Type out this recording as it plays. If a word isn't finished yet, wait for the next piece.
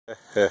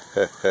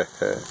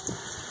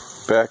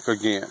Back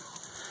again.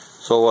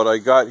 So what I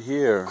got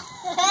here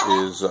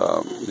is,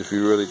 if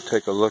you really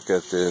take a look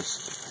at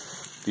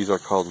this, these are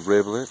called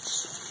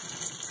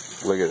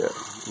riblets. Look at that.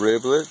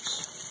 Riblets.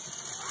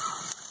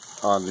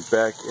 On the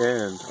back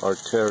end are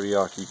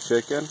teriyaki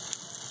chicken.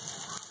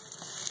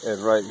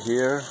 And right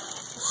here,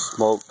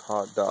 smoked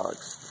hot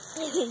dogs.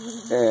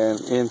 And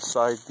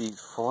inside these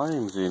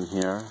flames in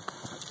here,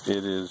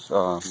 it is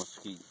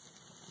mesquite.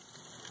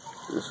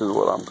 This is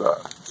what I've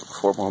got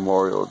for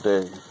Memorial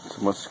Day.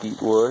 It's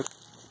mesquite wood.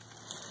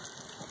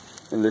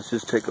 And let's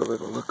just take a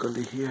little look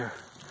under here.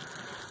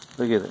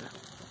 Look at it.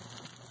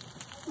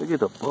 Look at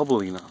the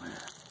bubbling on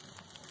it.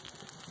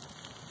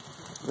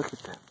 Look at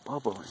that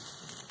bubbling.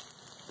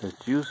 The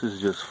juice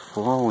is just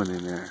flowing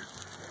in there.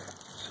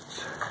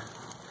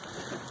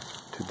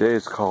 Today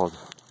it's called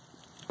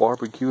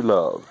Barbeque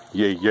Love.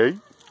 Yay, yay.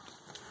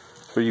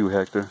 For you,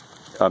 Hector.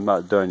 I'm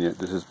not done yet.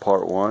 This is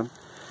part 1.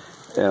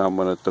 And I'm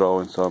going to throw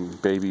in some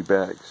baby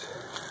bags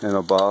in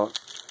about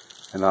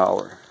an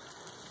hour.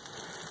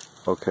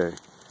 Okay.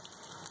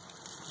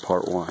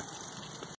 Part 1.